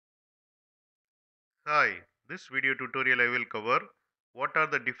Hi, this video tutorial I will cover what are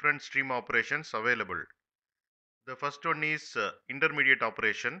the different stream operations available. The first one is intermediate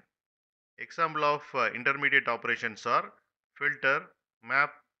operation. Example of intermediate operations are filter,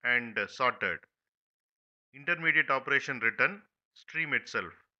 map and sorted. Intermediate operation written stream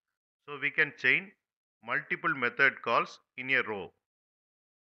itself. So we can chain multiple method calls in a row.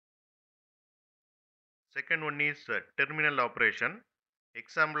 Second one is terminal operation.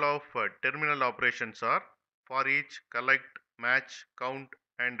 Example of terminal operations are for each, collect, match, count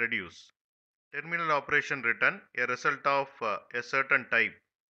and reduce. Terminal operation return a result of a certain type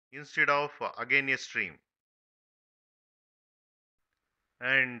instead of again a stream.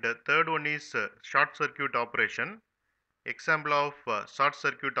 And third one is short circuit operation. Example of short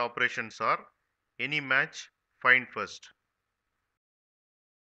circuit operations are any match, find first.